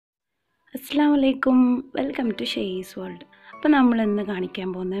അസ്സലാമലൈക്കും, welcome to ഷെയ്സ് world. അപ്പോൾ നമ്മൾ ഇന്ന് കാണിക്കാൻ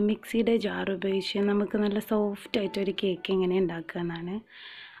പോകുന്നത് മിക്സിയുടെ ജാർ ഉപയോഗിച്ച് നമുക്ക് നല്ല സോഫ്റ്റ് ആയിട്ടൊരു കേക്ക് എങ്ങനെ ഉണ്ടാക്കുക എന്നാണ്.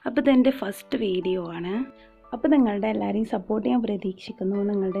 അപ്പോൾ ഇതെൻ്റെ ഫസ്റ്റ് വീഡിയോ ആണ്. അപ്പോൾ നിങ്ങളുടെ എല്ലാവരെയും സപ്പോർട്ട് ചെയ്യാൻ പ്രതീക്ഷിക്കുന്നു.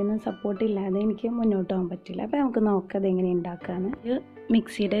 നിങ്ങളുടെ ഒന്നും സപ്പോർട്ട് ഇല്ലാതെ എനിക്ക് മുന്നോട്ട് പോകാൻ പറ്റില്ല. അപ്പോൾ നമുക്ക് നോക്കാം അതെങ്ങനെ ഉണ്ടാക്കാമെന്ന്. ഒരു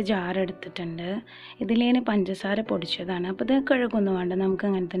മിക്സിയുടെ ജാർ എടുത്തിട്ടുണ്ട്. ഇതിലേന് പഞ്ചസാര പൊടിച്ചതാണ്. അപ്പോൾ ഇത് കഴുകൊന്നും വേണ്ട, നമുക്ക്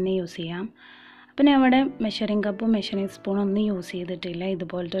അങ്ങനെ തന്നെ യൂസ് ചെയ്യാം. അപ്പം ഞാൻ ഇവിടെ മെഷറിംഗ് കപ്പും മെഷറിംഗ് സ്പൂണും ഒന്നും യൂസ് ചെയ്തിട്ടില്ല.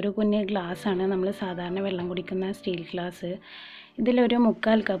 ഇതുപോലത്തെ ഒരു കുഞ്ഞ് ഗ്ലാസ്സാണ്, നമ്മൾ സാധാരണ വെള്ളം കുടിക്കുന്ന സ്റ്റീൽ ഗ്ലാസ്. ഇതിലൊരു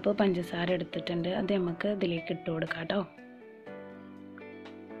 3/4 കപ്പ് പഞ്ചസാര എടുത്തിട്ടുണ്ട്. അത് നമുക്ക് ഇതിലേക്ക് ഇട്ട് കൊടുക്കാം കേട്ടോ.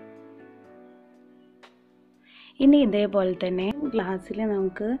 ഇനി ഇതേപോലെ തന്നെ ഗ്ലാസ്സിൽ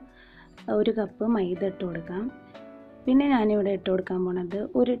നമുക്ക് 1 കപ്പ് മൈദ ഇട്ട് കൊടുക്കാം. പിന്നെ ഞാനിവിടെ ഇട്ട് കൊടുക്കാൻ പോണത്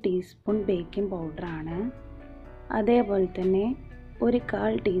 1 ടീസ്പൂൺ ബേക്കിംഗ് പൗഡറാണ്. അതേപോലെ തന്നെ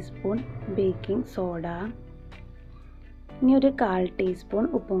 1/4 ടീസ്പൂൺ ബേക്കിംഗ് സോഡ. ഇനി 1/4 ടീസ്പൂൺ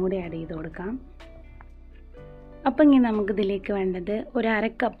ഉപ്പും കൂടി ആഡ് ചെയ്ത് കൊടുക്കാം. അപ്പം ഇനി നമുക്കിതിലേക്ക് വേണ്ടത് 1/2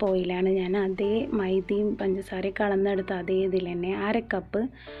 കപ്പ് ഓയിലാണ്. ഞാൻ അതേ മൈദയും പഞ്ചസാരയും കളന്നെടുത്ത് അതേ ഇതിൽ തന്നെ 1/2 കപ്പ്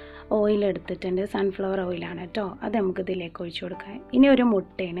ഓയിൽ എടുത്തിട്ടുണ്ട്. സൺഫ്ലവർ ഓയിലാണ് കേട്ടോ. അത് നമുക്ക് ഇതിലേക്ക് ഒഴിച്ചു കൊടുക്കാം. ഇനി ഒരു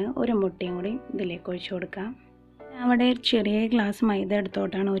മുട്ടയാണ്, ഒരു മുട്ടയും കൂടി ഇതിലേക്ക് ഒഴിച്ചു കൊടുക്കാം. അവിടെ ചെറിയ ഗ്ലാസ് മൈദ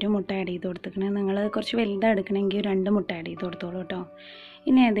എടുത്തോട്ടാണ് 1 മുട്ട ആഡ് ചെയ്ത് കൊടുത്തിരിക്കുന്നത്. നിങ്ങൾ കുറച്ച് വലുതാണ് എടുക്കണമെങ്കിൽ 2 മുട്ട ആഡ് ചെയ്ത് കൊടുത്തോളൂ കേട്ടോ.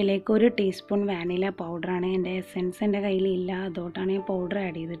 ഇനി അതിലേക്ക് 1 ടീസ്പൂൺ വാനില പൗഡറാണ്. എൻ്റെ എസെൻസ് എൻ്റെ കയ്യിലില്ല, അതുകൊണ്ടാണ് ഞാൻ പൗഡർ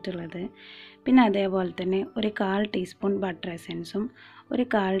ആഡ് ചെയ്തിട്ടുള്ളത്. പിന്നെ അതേപോലെ തന്നെ 1/4 ടീസ്പൂൺ ബട്ടർ എസെൻസും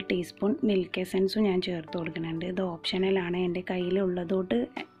 1/4 ടീസ്പൂൺ മിൽക്ക് എസെൻസും ഞാൻ ചേർത്ത് കൊടുക്കുന്നുണ്ട്. ഇത് ഓപ്ഷണലാണ്, എൻ്റെ കയ്യിലുള്ളതോട്ട്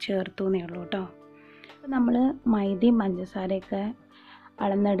ചേർത്തു എന്നേ ഉള്ളൂ കേട്ടോ. അപ്പോൾ നമ്മൾ മൈദയും പഞ്ചസാരയൊക്കെ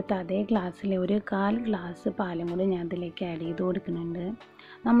അളന്നെടുത്ത് അതേ ഗ്ലാസ്സിൽ 1/4 ഗ്ലാസ് പാലും കൂടി ഞാൻ അതിലേക്ക് ആഡ് ചെയ്ത് കൊടുക്കുന്നുണ്ട്.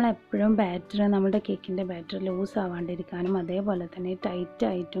 നമ്മളെപ്പോഴും നമ്മുടെ കേക്കിൻ്റെ ബാറ്റർ ലൂസ് ആവാണ്ടിരിക്കാനും അതേപോലെ തന്നെ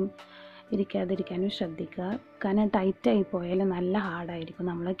ടൈറ്റായിട്ടും ഇരിക്കാതിരിക്കാനും ശ്രദ്ധിക്കുക. കാരണം ടൈറ്റായി പോയാൽ നല്ല ഹാർഡായിരിക്കും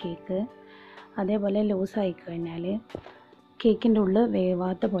നമ്മളെ കേക്ക്. അതേപോലെ ലൂസായി കഴിഞ്ഞാൽ കേക്കിൻ്റെ ഉള്ളിൽ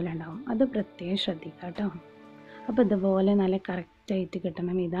വേവാത്ത പോലെ ഉണ്ടാകും. അത് പ്രത്യേകം ശ്രദ്ധിക്കുക കേട്ടോ. അപ്പോൾ ഇതുപോലെ നല്ല കറക്റ്റായിട്ട്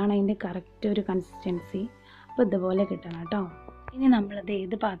കിട്ടണം. ഇതാണ് അതിൻ്റെ കറക്റ്റ് ഒരു കൺസിസ്റ്റൻസി. അപ്പോൾ ഇതുപോലെ കിട്ടണം കേട്ടോ. ഇനി നമ്മളത്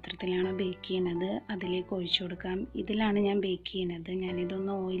ഏത് പാത്രത്തിലാണോ ബേക്ക് ചെയ്യുന്നത് അതിലേക്ക് ഒഴിച്ചു കൊടുക്കാം. ഇതിലാണ് ഞാൻ ബേക്ക് ചെയ്യുന്നത്.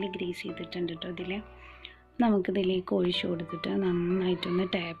 ഞാനിതൊന്ന് ഓയിൽ ഗ്രീസ് ചെയ്തിട്ടുണ്ട് കേട്ടോ. ഇതിൽ നമുക്കിതിലേക്ക് ഒഴിച്ചു കൊടുത്തിട്ട് നന്നായിട്ടൊന്ന്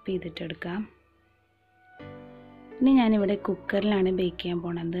ടാപ്പ് ചെയ്തിട്ടെടുക്കാം. ഇനി ഞാനിവിടെ കുക്കറിലാണ് ബേക്ക് ചെയ്യാൻ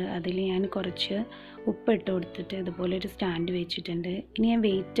പോണത്. അതിൽ ഞാൻ കുറച്ച് ഉപ്പിട്ട് കൊടുത്തിട്ട് ഇതുപോലെ ഒരു സ്റ്റാൻഡ് വെച്ചിട്ടുണ്ട്. ഇനി ഞാൻ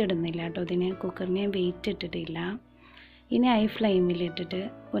വെയിറ്റ് ഇടുന്നില്ല കേട്ടോ. കുക്കറിന് ഞാൻ വെയിറ്റ് ഇട്ടിട്ടില്ല. ഇനി ഹൈ ഫ്ലെയിമിലിട്ടിട്ട്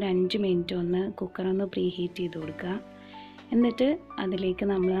ഒരു 5 മിനിറ്റ് ഒന്ന് കുക്കറൊന്ന് പ്രീ ഹീറ്റ് ചെയ്ത് കൊടുക്കുക. എന്നിട്ട് അതിലേക്ക്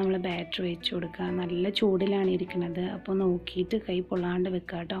നമ്മളെ ബാറ്റർ വെച്ച് കൊടുക്കുക. നല്ല ചൂടിലാണ് ഇരിക്കുന്നത്, അപ്പോൾ നോക്കിയിട്ട് കൈ പൊള്ളാണ്ട്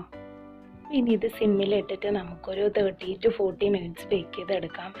വെക്കുക കേട്ടോ. ഇനി ഇത് സിമ്മിലിട്ടിട്ട് നമുക്കൊരു 30 to 40 മിനിറ്റ്സ് ബേക്ക്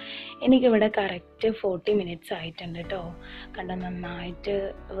ചെയ്തെടുക്കാം. എനിക്കിവിടെ കറക്റ്റ് 40 മിനിറ്റ്സ് ആയിട്ടുണ്ട് കേട്ടോ. കണ്ടോ, നന്നായിട്ട്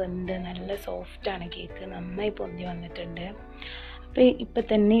വെന്ത് നല്ല സോഫ്റ്റാണ് കേക്ക്, നന്നായി പൊന്തി വന്നിട്ടുണ്ട്. അപ്പോൾ ഇപ്പം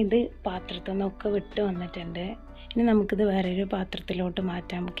തന്നെ ഇത് പാത്രത്തിൽ നിന്നൊക്കെ വിട്ട് വന്നിട്ടുണ്ട്. ഇനി നമുക്കിത് വേറൊരു പാത്രത്തിലോട്ട്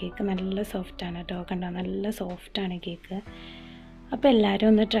മാറ്റാം. കേക്ക് നല്ല സോഫ്റ്റാണ് കേട്ടോ. കണ്ടോ, നല്ല സോഫ്റ്റാണ് കേക്ക്. അപ്പോൾ എല്ലാവരും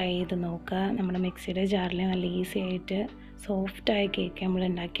ഒന്ന് ട്രൈ ചെയ്ത് നോക്കുക. നമ്മുടെ മിക്സിയുടെ ജാറിൽ നല്ല ഈസി ആയിട്ട് സോഫ്റ്റായ കേക്ക് നമ്മൾ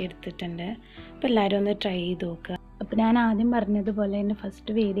ഉണ്ടാക്കിയെടുത്തിട്ടുണ്ട്. അപ്പോൾ എല്ലാവരും ഒന്ന് ട്രൈ ചെയ്ത് നോക്കുക. അപ്പോൾ ഞാൻ ആദ്യം പറഞ്ഞതുപോലെ തന്നെ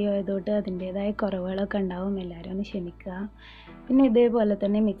ഫസ്റ്റ് വീഡിയോ ആയതുകൊണ്ട് അതിൻ്റേതായ കുറവുകളൊക്കെ ഉണ്ടാവും, എല്ലാവരും ഒന്ന് ക്ഷമിക്കുക. പിന്നെ ഇതേപോലെ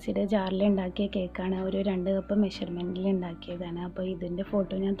തന്നെ മിക്സിയുടെ ജാറിൽ ഉണ്ടാക്കിയ കേക്കാണ്. ഒരു 2 കപ്പ് മെഷർമെൻറ്റിൽ ഉണ്ടാക്കിയതാണ്. അപ്പോൾ ഇതിൻ്റെ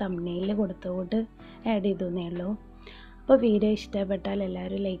ഫോട്ടോ ഞാൻ തംബ്നെയിലിൽ കൊടുത്തുകൊണ്ട് ആഡ് ചെയ്തേ ഉള്ളൂ. അപ്പോൾ വീഡിയോ ഇഷ്ടപ്പെട്ടാൽ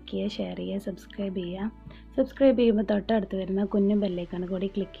എല്ലാവരും ലൈക്ക് ചെയ്യുക, ഷെയർ ചെയ്യുക, സബ്സ്ക്രൈബ് ചെയ്യുക. സബ്സ്ക്രൈബ് ചെയ്യുമ്പോൾ തൊട്ടടുത്ത് വരുന്ന കുഞ്ഞു ബെല്ലൈക്കൺ കൂടി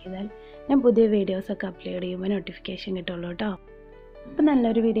ക്ലിക്ക് ചെയ്താൽ ഞാൻ പുതിയ വീഡിയോസൊക്കെ അപ്ലോഡ് ചെയ്യുമ്പോൾ നോട്ടിഫിക്കേഷൻ കിട്ടുള്ളൂ കേട്ടോ. അപ്പോൾ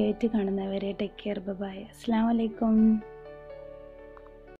നല്ലൊരു വീഡിയോ ആയിട്ട് കാണുന്നവരെ ടേക്ക് കെയർ, ബൈ. അസ്സലാമു അലൈക്കും.